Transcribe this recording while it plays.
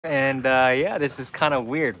And yeah, this is kind of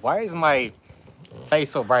weird. Why is my face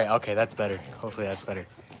so bright? Okay, that's better. Hopefully that's better.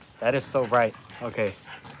 That is so bright. Okay,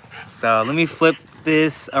 so let me flip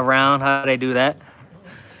this around. How do I do that?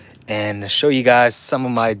 And show you guys some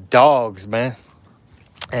of my dogs, man.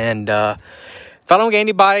 And if I don't get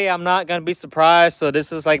anybody, I'm not gonna be surprised. So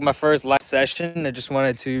this is like my first live session. I just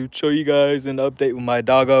wanted to show you guys an update with my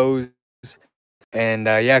doggos. And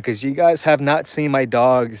yeah, because you guys have not seen my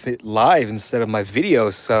dogs live instead of my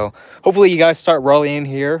videos. So hopefully you guys start rolling in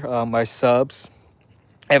here, my subs.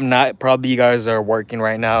 If not, probably you guys are working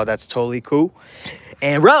right now. That's totally cool.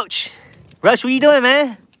 And Roach, what you doing,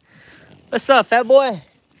 man? What's up, fat boy?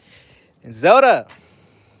 And Zelda,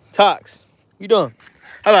 Tox, you doing?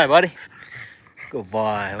 Hi, buddy. Good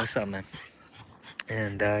boy. What's up, man?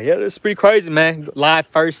 And yeah, this is pretty crazy, man. Live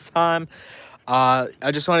first time.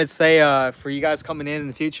 I just wanted to say for you guys coming in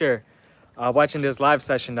the future, watching this live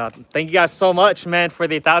session, thank you guys so much, man, for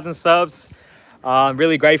the 1,000 subs. I'm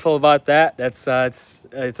really grateful about that. That's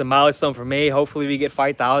it's a milestone for me. Hopefully we get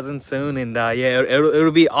 5,000 soon, and yeah,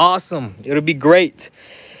 it'll be awesome. It'll be great.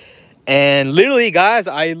 And literally, guys,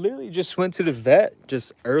 I literally just went to the vet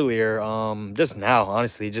just earlier, just now,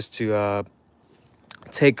 honestly, just to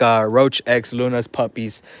take Roach X Luna's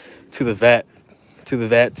puppies to the vet.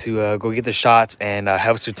 To go get the shots and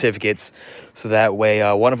health certificates, so that way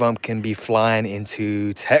one of them can be flying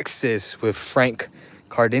into Texas with Frank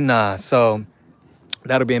Cardina. So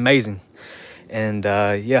that'll be amazing. And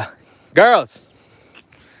yeah, girls,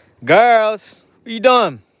 what you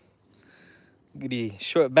doing? Look at the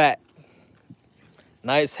short back,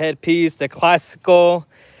 nice headpiece, the classical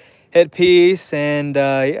headpiece, and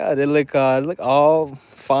yeah, they look all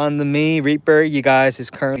fine to me. Reaper, you guys, is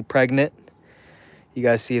currently pregnant. You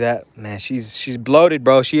guys see that? Man, she's bloated,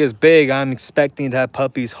 bro. She is big. I'm expecting to have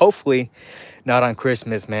puppies, hopefully not on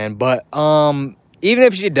Christmas, man. But even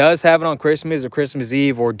if she does have it on Christmas or Christmas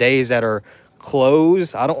Eve or days that are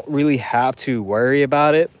closed, I don't really have to worry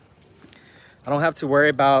about it. I don't have to worry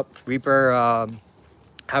about Reaper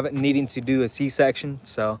needing to do a C-section.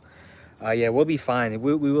 So yeah, we'll be fine.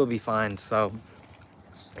 We will be fine. So,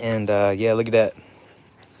 and yeah, look at that,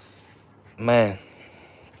 man.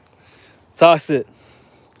 Toss it.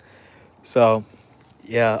 So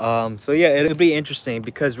yeah, it'll be interesting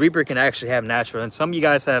because Reaper can actually have natural, and some of you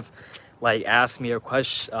guys have like asked me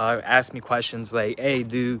questions like, hey,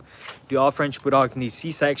 do all French Bulldogs need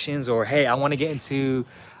C-sections? Or hey, I want to get into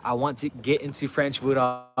French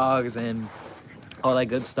Bulldogs and all that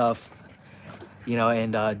good stuff, you know,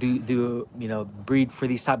 and do you know, breed for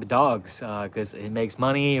these type of dogs because it makes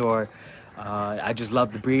money, or I just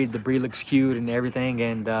love the breed looks cute and everything.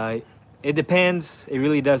 And it depends. It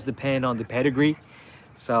really does depend on the pedigree.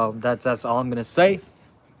 So that's all I'm gonna say.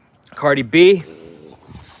 Cardi B,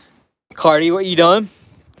 Cardi, what you doing?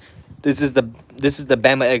 This is the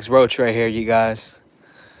Bama X Roach right here, you guys.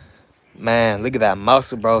 Man, look at that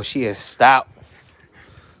muscle, bro. She is stout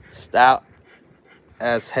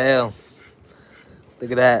as hell.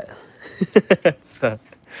 Look at that. So,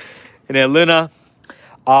 and then Luna,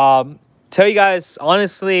 tell you guys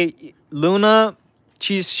honestly, Luna,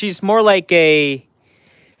 she's more like a,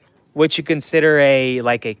 what you consider a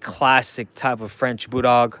classic type of French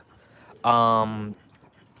Bulldog.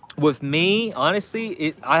 With me,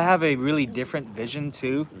 honestly, I have a really different vision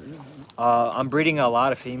too. I'm breeding a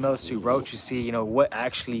lot of females to Roach to see, you know, what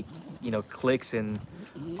actually, you know, clicks and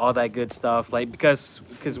all that good stuff. Like, because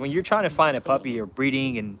when you're trying to find a puppy or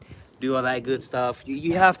breeding and do all that good stuff,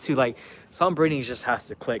 you have to, like, some breedings just has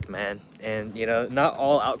to click, man. And you know, not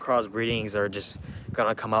all outcross breedings are just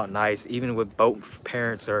gonna come out nice, even with both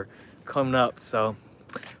parents are coming up. So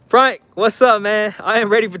Frank, what's up, man? I am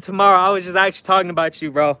ready for tomorrow. I was just actually talking about you,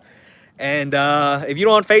 bro. And if you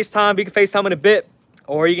don't want FaceTime, you can FaceTime in a bit,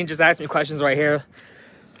 or you can just ask me questions right here.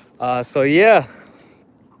 So yeah,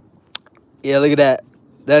 look at that.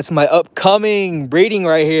 That's my upcoming breeding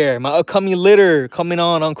right here. My upcoming litter coming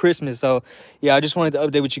on Christmas. So yeah, I just wanted to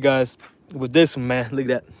update with you guys with this one, man. Look at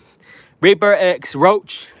that. Reaper X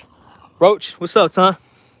Roach. Roach, what's up, son?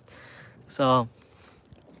 So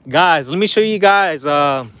guys, let me show you guys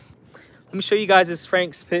this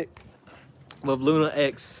Frank's pic with Luna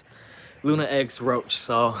X Roach.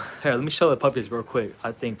 So here, let me show the puppies real quick.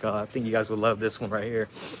 I think you guys would love this one right here.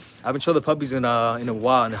 I haven't showed the puppies in a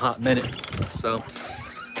while, in a hot minute. So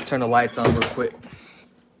turn the lights on real quick.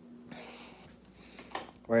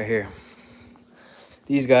 Right here.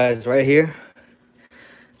 These guys right here.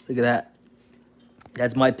 Look at that.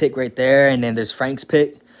 That's my pick right there. And then there's Frank's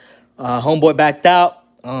pick. Homeboy backed out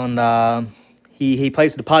on he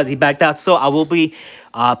placed a deposit. He backed out. So I will be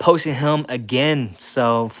posting him again.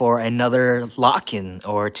 So for another lock-in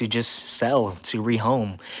or to just sell to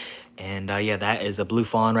rehome. And yeah, that is a blue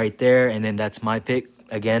fawn right there. And then that's my pick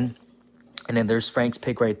again. And then there's Frank's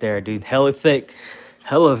pick right there, dude. Hella thick,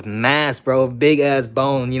 hella mass, bro. Big ass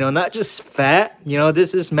bone. You know, not just fat. You know,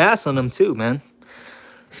 this is mass on them too, man.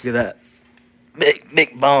 Look at that,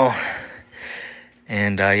 big bone.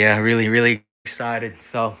 And yeah, really excited.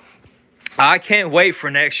 So I can't wait for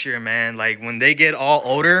next year, man. Like when they get all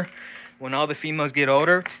older, when all the females get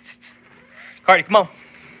older. Cardi, come on.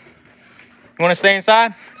 You want to stay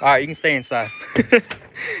inside? All right, you can stay inside.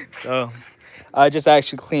 So I just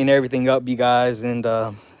actually cleaned everything up, you guys, and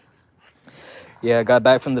yeah, got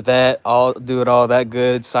back from the vet, all that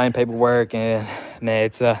good, sign paperwork, and man,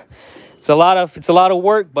 it's a lot of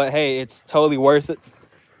work, but hey, it's totally worth it.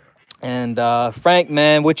 And Frank,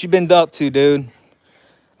 man, what you been up to, dude?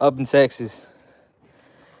 Up in Texas.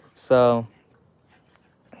 So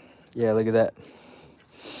yeah, look at that.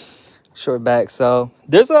 Short back. So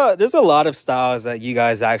there's a lot of styles that you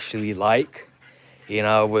guys actually like, you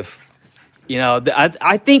know, with, you know,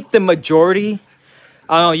 I think the majority,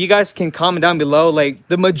 I don't know, you guys can comment down below, like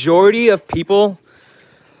the majority of people,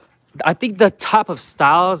 I think the type of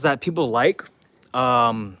styles that people like,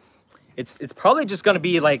 it's probably just gonna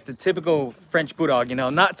be like the typical French Bulldog, you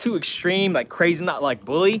know, not too extreme, like crazy, not like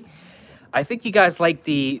Bully. I think you guys like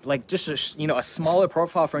just a smaller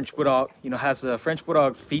profile French Bulldog, you know, has a French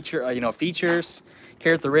Bulldog feature, features,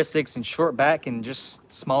 characteristics, and short back, and just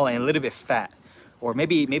small and a little bit fat, or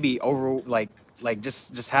maybe over like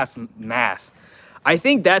just has some mass. I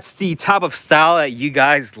think that's the type of style that you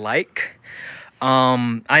guys like.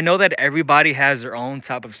 I know that everybody has their own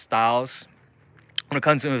type of styles when it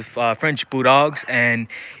comes to French Bulldogs, and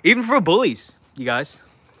even for Bullies, you guys.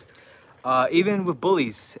 Even with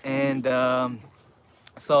Bullies. And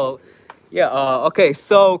so yeah, okay,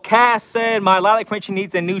 so Cass said my lilac Frenchie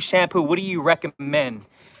needs a new shampoo. What do you recommend?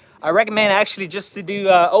 I recommend actually just to do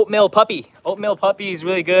oatmeal puppy. Oatmeal puppy is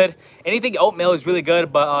really good. Anything oatmeal is really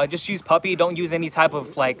good, but just use puppy. Don't use any type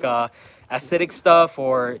of like acidic stuff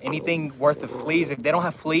or anything worth of fleas. If they don't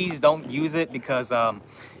have fleas, don't use it, because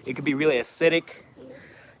it could be really acidic.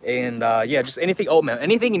 And yeah, just anything oatmeal,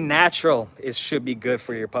 anything natural should be good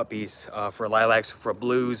for your puppies, for lilacs, for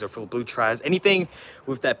blues, or for blue tries. Anything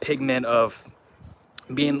with that pigment of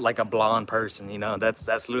being like a blonde person, you know, that's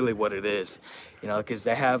literally what it is, you know, because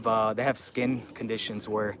they have skin conditions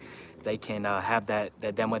where they can have that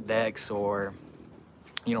demodex, or,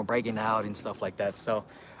 you know, breaking out and stuff like that. So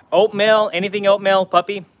oatmeal, anything oatmeal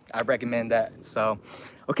puppy, I recommend that. So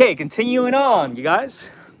okay, continuing on, you guys.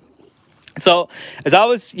 So as I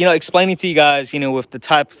was, you know, explaining to you guys, you know, with the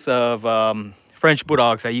types of French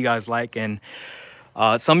Bulldogs that you guys like, and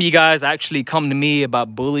some of you guys actually come to me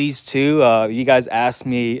about Bullies too. You guys asked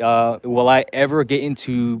me, will I ever get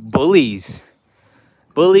into Bullies?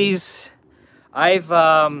 Bullies,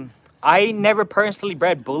 I never personally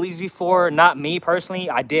bred Bullies before. Not me personally.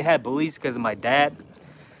 I did have Bullies because of my dad.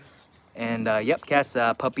 And yep, cast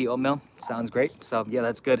puppy oatmeal. Sounds great. So yeah,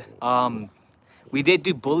 that's good. We did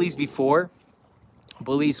do Bullies before.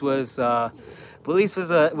 Bullies was a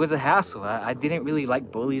hassle. I didn't really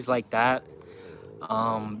like Bullies like that.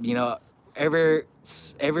 You know, ever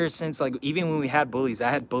since, like, even when we had Bullies, I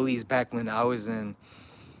had Bullies back when I was in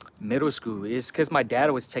middle school. It's because my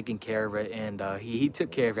dad was taking care of it, and he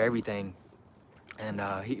took care of everything. And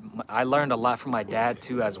I learned a lot from my dad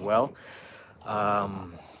too as well.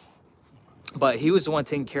 But he was the one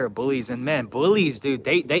taking care of Bullies, and man, Bullies, dude,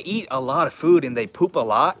 they eat a lot of food and they poop a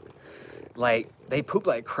lot. Like, they poop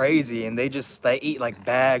like crazy, and they eat like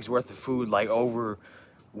bags worth of food, like over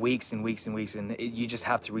weeks and weeks and weeks, and you just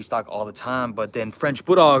have to restock all the time. But then French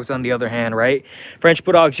Bulldogs, on the other hand, right? French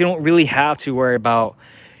Bulldogs, you don't really have to worry about,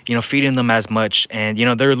 you know, feeding them as much. And, you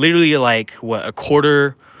know, they're literally like, what, a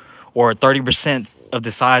quarter or 30% of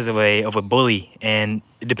the size of a Bully. And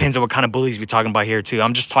it depends on what kind of Bullies we're talking about here too.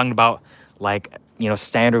 I'm just talking about, like, you know,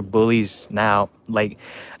 standard Bullies now, like,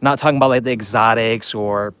 not talking about like the exotics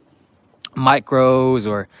or micros,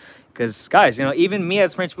 or, because guys, you know, even me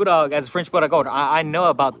as a French Bulldog owner, I know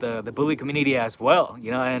about the Bully community as well, you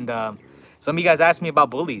know. And some of you guys asked me about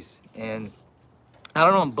Bullies, and I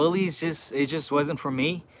don't know, Bullies it just wasn't for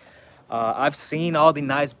me. I've seen all the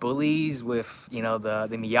nice Bullies with, you know, the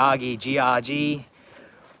Miyagi, GIG,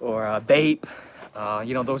 or Bape.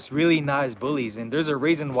 You know, those really nice Bullies, and there's a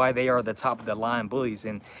reason why they are the top of the line Bullies,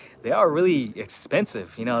 and they are really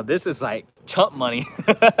expensive. You know, this is like chump money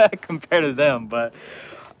compared to them. But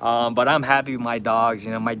I'm happy with my dogs.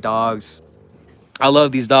 You know, my dogs, I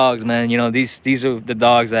love these dogs, man. You know, these are the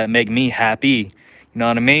dogs that make me happy. You know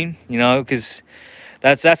what I mean? You know, because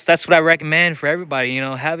that's what I recommend for everybody. You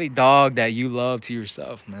know, have a dog that you love to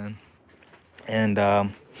yourself, man. And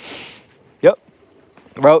yep,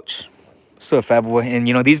 Roach, so a fat boy. And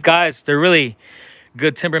you know, these guys, they're really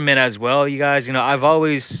good temperament as well. You guys, you know, I've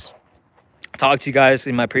always talked to you guys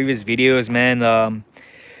in my previous videos, man.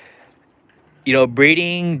 You know,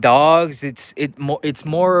 breeding dogs, it's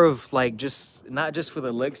more of like just not just for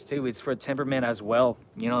the looks too, it's for temperament as well.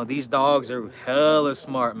 You know, these dogs are hella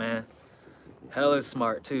smart, man. Hella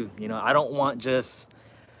smart too. You know, I don't want just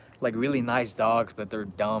like really nice dogs, but they're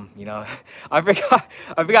dumb, you know. I forgot,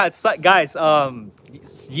 guys,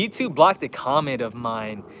 YouTube blocked a comment of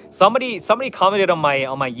mine. Somebody commented on my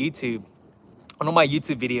YouTube, on one of my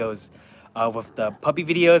YouTube videos, with the puppy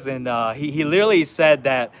videos, and he literally said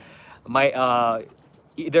that my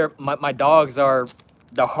either my dogs are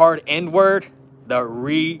the hard N word,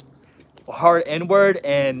 the hard N word,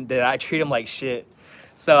 and that I treat them like shit.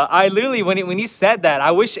 So I literally, when he said that,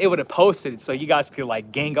 I wish it would have posted so you guys could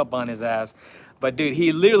like gang up on his ass. But dude,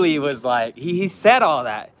 he literally was like, he said all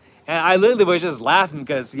that. And I literally was just laughing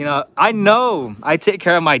because, you know I take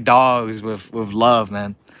care of my dogs with love,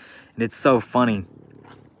 man. And it's so funny.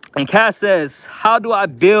 And Cass says, how do I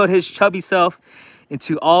build his chubby self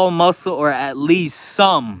into all muscle or at least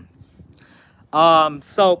some?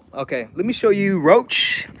 So, okay, let me show you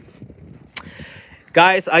Roach.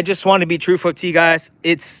 Guys, I just want to be truthful to you guys.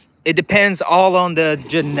 It depends all on the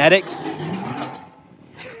genetics.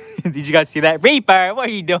 Did you guys see that? Reaper, what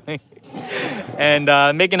are you doing?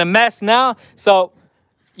 And making a mess now. So,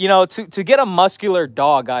 you know, to get a muscular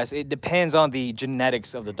dog, guys, it depends on the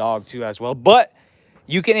genetics of the dog too as well. But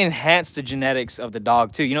you can enhance the genetics of the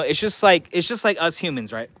dog too. You know, it's just like us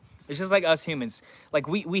humans, right? It's just like us humans. Like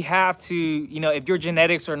we have to, you know, if your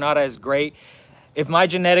genetics are not as great, if my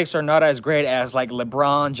genetics are not as great as like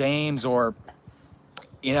LeBron James, or,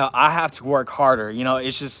 you know, I have to work harder. You know,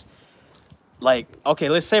 it's just like, okay,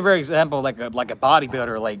 let's say for example, like a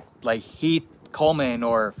bodybuilder, like Heath Coleman,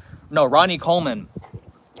 or no, Ronnie Coleman,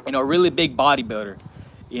 you know, really big bodybuilder.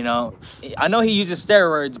 You know, I know he uses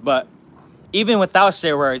steroids, but even without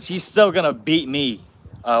steroids, he's still gonna beat me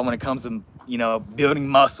when it comes to, you know, building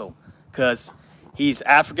muscle, because he's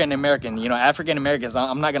African American. You know, African Americans,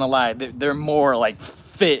 I'm not gonna lie, they're more like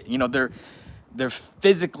fit. You know, they're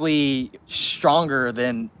physically stronger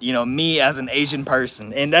than, you know, me as an Asian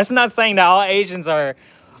person. And that's not saying that all Asians are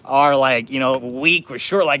like, you know, weak or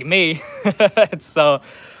short like me. So,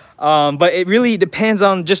 but it really depends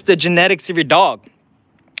on just the genetics of your dog.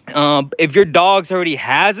 If your dog's already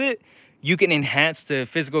has it, you can enhance the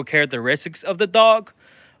physical characteristics of the dog.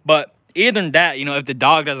 But either than that, you know, if the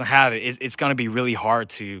dog doesn't have it, it's going to be really hard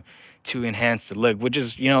to enhance the look, which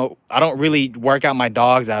is, you know, I don't really work out my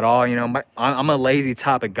dogs at all. You know, I'm a lazy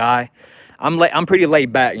type of guy. I'm pretty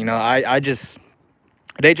laid back. You know,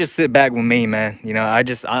 they just sit back with me, man. You know,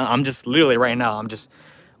 I'm just literally right now, I'm just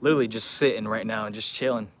literally just sitting right now and just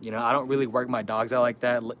chilling. You know, I don't really work my dogs out like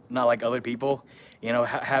that, not like other people, you know,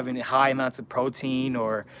 having high amounts of protein,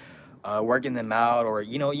 or working them out, or,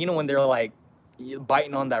 you know, when they're like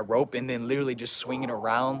biting on that rope and then literally just swinging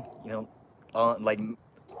around, you know, like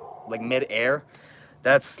mid-air.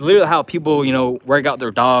 That's literally how people, you know, work out their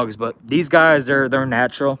dogs. But these guys, they're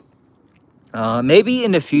natural. Maybe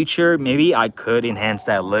in the future, maybe I could enhance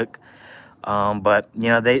that look. But, you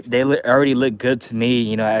know, they already look good to me,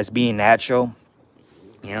 you know, as being natural.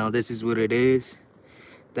 You know, this is what it is.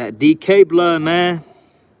 That DK blood, man.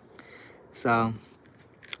 So,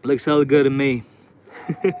 looks hella good to me.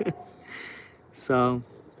 So,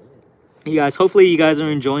 you guys, hopefully you guys are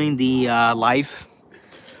enjoying the live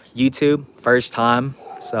YouTube first time.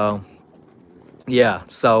 So, yeah.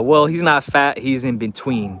 So, well, he's not fat, he's in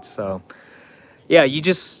between. So, yeah, you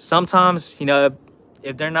just sometimes, you know,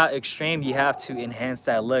 if they're not extreme, you have to enhance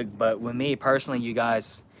that look. But with me personally, you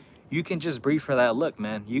guys, you can just breed for that look,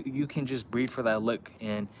 man. You can just breed for that look.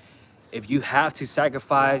 And if you have to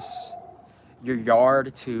sacrifice your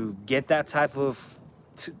yard to get that type of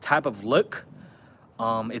look,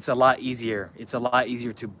 it's a lot easier. It's a lot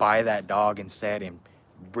easier to buy that dog instead and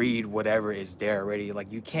breed whatever is there already.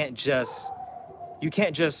 Like you can't just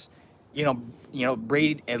you know,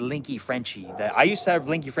 breed a Linky Frenchie. That I used to have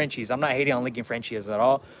Linky Frenchies. I'm not hating on Linky Frenchies at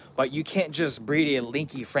all, but you can't just breed a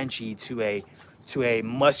Linky Frenchie to a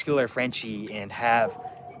muscular Frenchie and have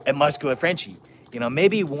a muscular Frenchie. You know,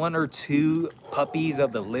 maybe 1 or 2 puppies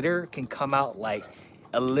of the litter can come out like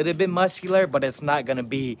a little bit muscular, but it's not gonna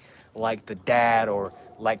be like the dad or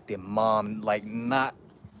like the mom, like not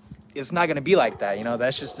it's not gonna be like that. You know,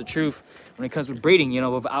 that's just the truth when it comes with breeding. You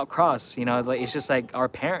know, without cross, you know, like it's just like our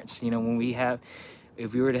parents. You know, when we have,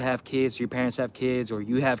 if we were to have kids, your parents have kids, or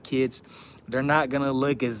you have kids, they're not gonna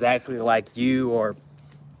look exactly like you, or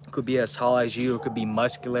could be as tall as you, or could be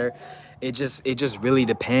muscular. It just really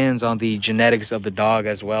depends on the genetics of the dog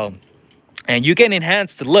as well. And you can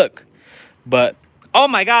enhance the look, but oh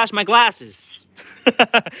my gosh, my glasses.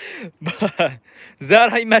 But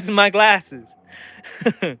Zelda, you messing my glasses.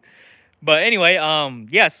 But anyway,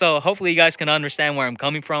 yeah, so hopefully you guys can understand where I'm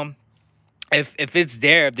coming from. If it's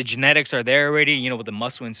there, if the genetics are there already, you know, with the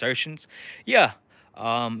muscle insertions, yeah,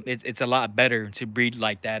 it's a lot better to breed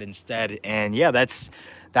like that instead. And yeah, that's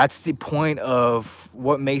the point of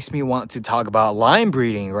what makes me want to talk about line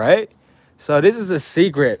breeding, right? So this is a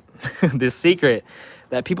secret, this secret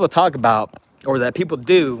that people talk about, or that people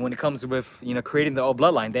do when it comes with, you know, creating the old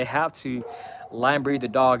bloodline. They have to line breed the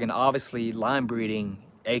dog, and obviously line breeding,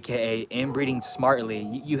 aka inbreeding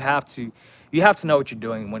smartly, you have to know what you're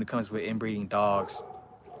doing when it comes with inbreeding dogs.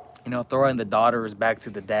 You know, throwing the daughters back to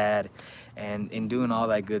the dad, and doing all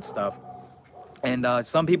that good stuff. And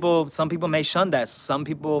some people may shun that. Some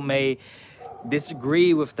people may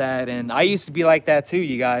disagree with that, and I used to be like that too,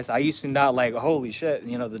 you guys. I used to not like, holy shit,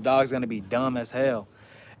 you know, the dog's gonna be dumb as hell.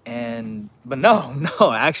 But no,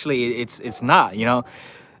 no, actually it's not, you know.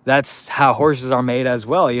 That's how horses are made as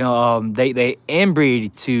well, you know. They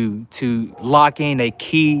inbreed to lock in a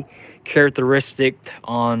key characteristic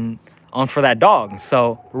on for that dog.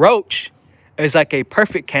 So Roach is like a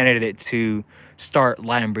perfect candidate to start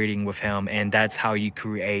line breeding with him, and that's how you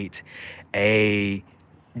create a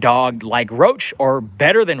dog like Roach, or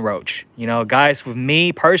better than Roach. You know, guys, with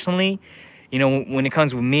me personally, you know, when it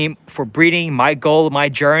comes with me for breeding, my goal, my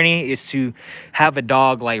journey is to have a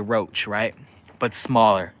dog like Roach, right? But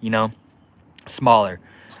smaller, you know, smaller.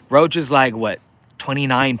 Roach is like, what,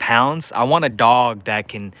 29 pounds? I want a dog that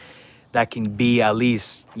can be at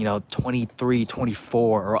least, you know, 23,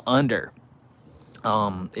 24 or under.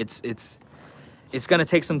 It's gonna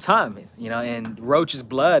take some time, you know. And Roach's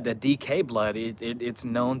blood, the DK blood, it's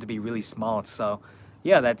known to be really small. So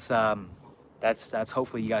yeah, that's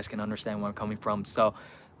hopefully you guys can understand where I'm coming from. So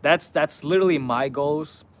that's literally my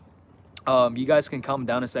goals. You guys can comment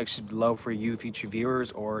down in the section below for you future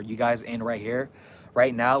viewers, or you guys in right here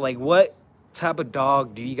right now, like, what type of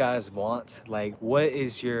dog do you guys want? Like, what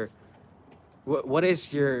is your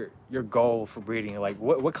goal for breeding? Like,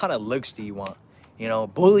 what kind of looks do you want? You know,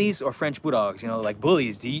 bullies or French bulldogs? You know, like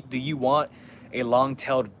bullies, do you want a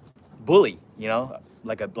long-tailed bully, you know,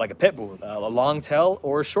 like a pit bull, a long tail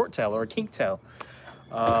or a short tail or a kink tail?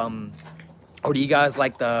 Or do you guys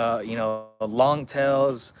like the, you know, long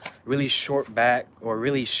tails, really short back, or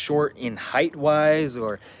really short in height wise,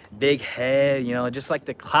 or big head, you know, just like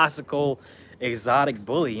the classical exotic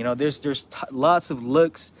bully? You know, there's lots of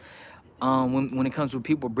looks when it comes with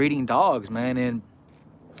people breeding dogs, man. And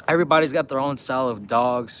everybody's got their own style of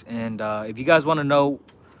dogs. And if you guys want to know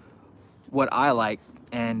what I like,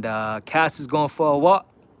 and Cass is going for a walk,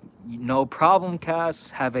 no problem,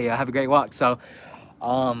 Cass. Have a great walk. So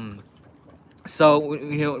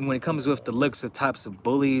you know, when it comes with the looks of types of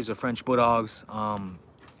bullies or French bulldogs,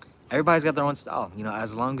 everybody's got their own style. You know,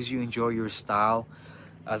 as long as you enjoy your style,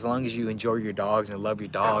 as long as you enjoy your dogs and love your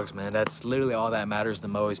dogs, man, that's literally all that matters the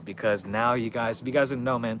most. Because now, you guys, if you guys didn't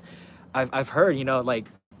know, man, I've heard, you know, like,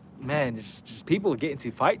 man, just people get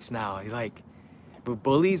into fights now, like, with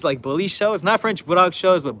bullies, like bully shows, not French bulldog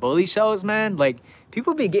shows, but bully shows, man. Like,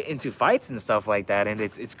 people be getting into fights and stuff like that, and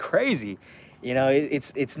it's crazy. You know,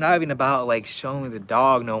 it's not even about like showing the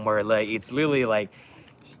dog no more. Like, it's literally like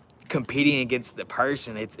competing against the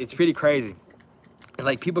person. It's pretty crazy. And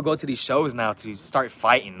like, people go to these shows now to start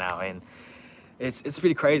fighting now, and it's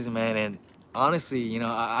pretty crazy, man. And honestly, you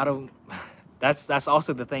know, I don't. That's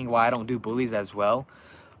also the thing why I don't do bullies as well.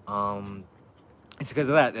 It's because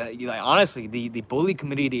of that. Like, honestly, the bully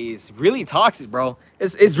community is really toxic, bro.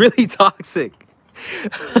 It's really toxic.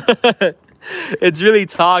 It's really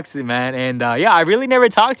toxic, man. And yeah, I really never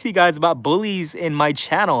talked to you guys about bullies in my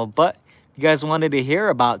channel, but you guys wanted to hear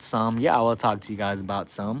about some. Yeah, I will talk to you guys about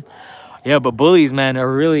some. Yeah, but bullies, man,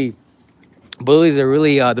 the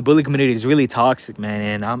bully community is really toxic,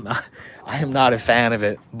 man. And I am not a fan of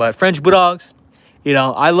it. But French bulldogs, you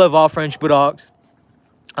know, I love all French bulldogs.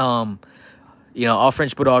 You know, all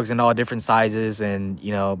French bulldogs in all different sizes, and,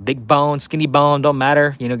 you know, big bone, skinny bone, don't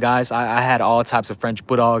matter. You know, guys, I had all types of French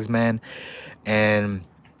bulldogs, man.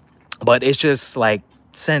 But it's just like,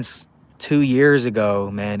 since 2 years ago,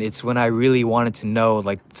 man, it's when I really wanted to know,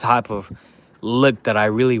 like, the type of look that I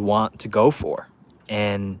really want to go for.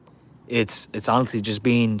 And it's honestly just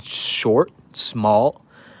being short, small,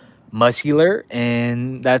 muscular,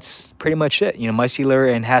 and that's pretty much it. You know, muscular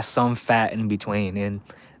and has some fat in between, and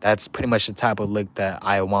that's pretty much the type of look that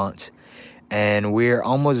I want. And we're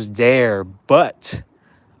almost there, but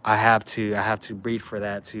I have to breed for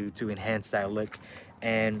that to enhance that look.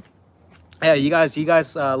 And yeah, you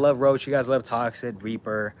guys love Roach, you guys love Toxic,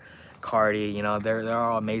 Reaper, Cardi. You know, they're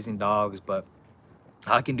all amazing dogs, but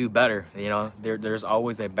I can do better. You know, there's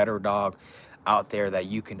always a better dog out there that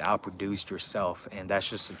you can outproduce yourself, and that's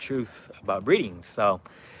just the truth about breeding. So,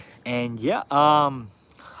 and yeah, how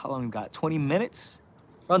long we got? 20 minutes.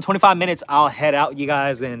 Around 25 minutes, I'll head out, you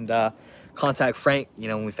guys, and contact Frank. You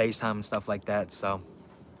know, when we FaceTime and stuff like that. So,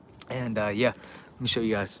 and yeah, let me show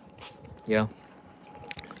you guys. You know,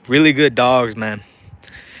 really good dogs, man.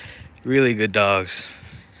 Really good dogs.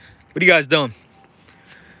 What are you guys doing?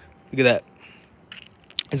 Look at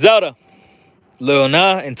that. Zelda, Lil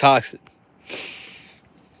Nah, and Toxic.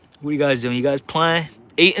 What are you guys doing? You guys playing?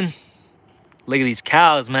 Eating? Look at these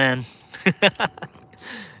cows, man.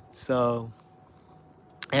 So,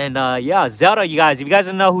 and yeah, Zelda, you guys, if you guys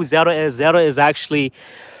don't know who Zelda is actually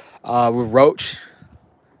with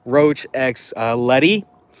Roach X Letty.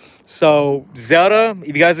 So Zelda,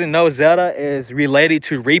 if you guys didn't know, Zelda is related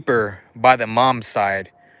to Reaper by the mom's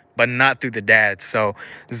side, but not through the dad. So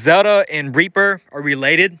Zelda and Reaper are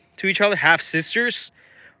related to each other, half sisters.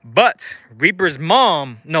 But Reaper's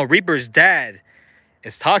dad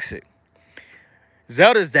is Toxic.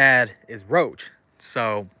 Zelda's dad is Roach.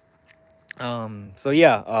 So,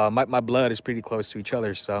 yeah, my blood is pretty close to each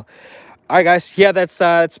other. So, all right, guys. Yeah, that's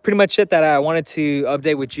pretty much it that I wanted to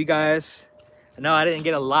update with you guys. I know I didn't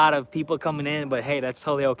get a lot of people coming in, but hey, that's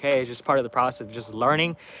totally okay. It's just part of the process of just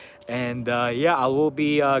learning. And yeah, I will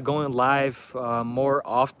be going live more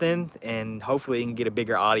often, and hopefully you can get a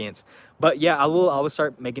bigger audience. But yeah, I will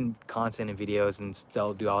start making content and videos and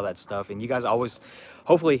still do all that stuff. And you guys always,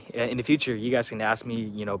 hopefully in the future, you guys can ask me,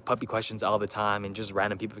 you know, puppy questions all the time, and just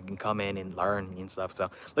random people can come in and learn and stuff. So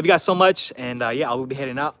love you guys so much. And yeah, I will be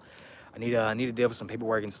heading out. I need to deal with some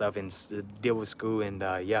paperwork and stuff, and deal with school. And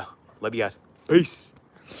yeah, love you guys. Peace.